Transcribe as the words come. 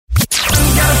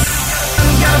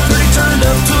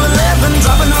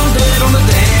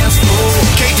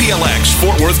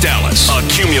Worth, Dallas, a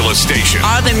Cumulus station.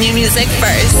 All the new music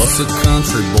first. What's a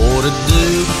country boy to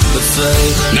do but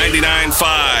say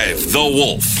 99.5 The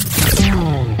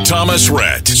Wolf. Thomas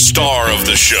Rhett, star of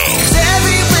the show.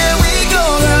 Everywhere we go,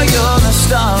 girl, you're the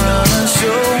star of the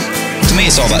show. To me,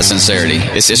 it's all about sincerity.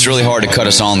 It's really hard to cut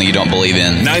a song that you don't believe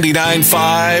in.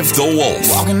 99.5 The Wolf.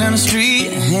 Walking down the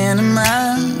street, hand in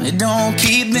mine, it don't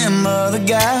keep them other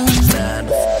guys.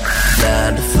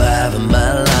 9 to 5 and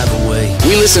my life away.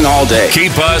 We listen all day.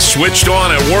 Keep us switched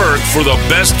on at work for the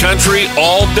best country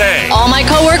all day. All my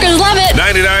coworkers love it.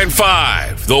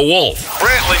 99.5 The Wolf.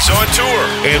 Brantley's on tour,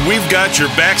 and we've got your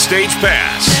backstage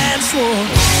pass. That's what,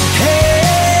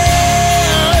 hey,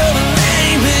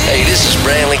 Hey, this is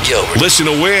Brantley Gilbert. Listen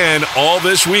to win all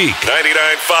this week.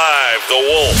 99.5 The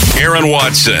Wolf. Aaron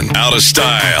Watson, Out of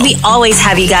Style. We always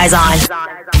have you guys on.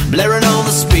 blaring on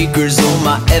the speakers on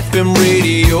my FM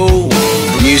radio.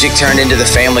 Music turned into the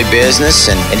family business,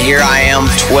 and here I am,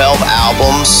 12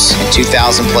 albums and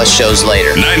 2,000 plus shows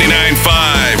later.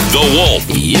 99.5 The Wolf.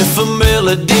 If a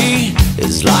melody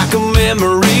is like a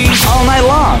memory, All night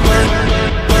long.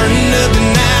 burning up the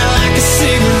night like a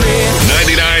cigarette.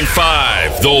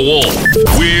 99.5 The Wolf.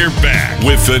 We're back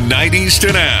with the 90s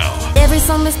to now. Every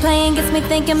song that's playing gets me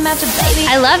thinking about your baby.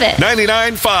 I love it.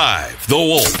 99.5 The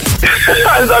Wolf.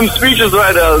 I'm speechless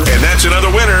right now. And that's another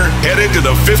winner headed to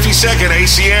the 52nd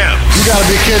ACM. You gotta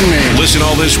be kidding me. Listen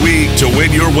all this week to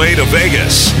win your way to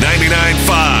Vegas.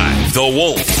 99.5 The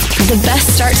Wolf. The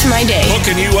best start to my day.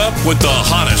 Hooking you up with the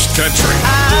hottest country.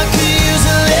 I could use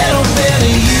a little bit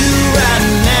of you right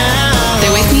now. They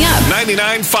wake me up.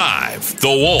 99.5 The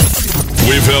Wolf.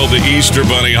 We've held the Easter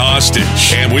Bunny hostage,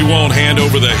 and we won't hand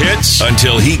over the hits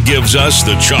until he gives us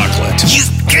the chocolate. You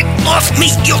get off me,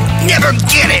 you'll never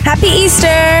get it. Happy Easter.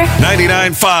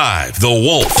 99.5 The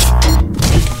Wolf.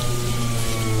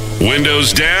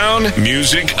 Windows down,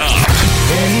 music up.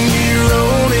 And you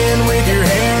roll in with your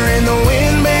hair in the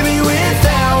wind, baby,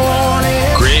 without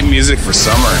warning. Great music for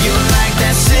summer. You like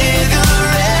that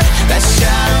cigarette, that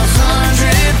shot of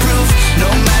 100 proof. No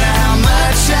matter how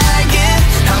much I get,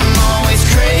 I'm always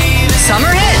craving.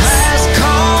 Summer hits. Last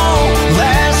call,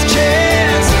 last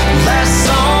chance, last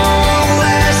song,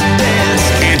 last dance.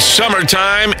 It's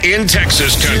summertime in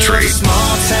Texas country. You're a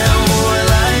small town boy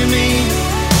like me.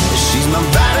 She's my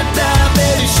ride or die,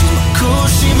 baby. She's my cool,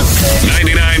 she's my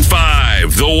baby.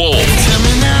 99.5 The Wolf. Tell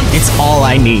me now, It's all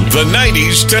I need. The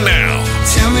 90s to now.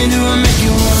 tell me, do I make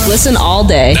you wanna? Listen all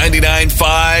day.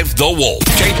 99.5 The Wolf.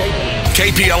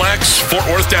 KPLX, Fort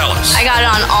Worth, Dallas. I got it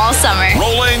on all summer.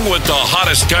 Rolling with the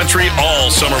hottest country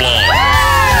all summer long.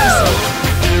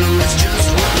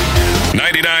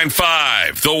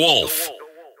 99.5 The Wolf.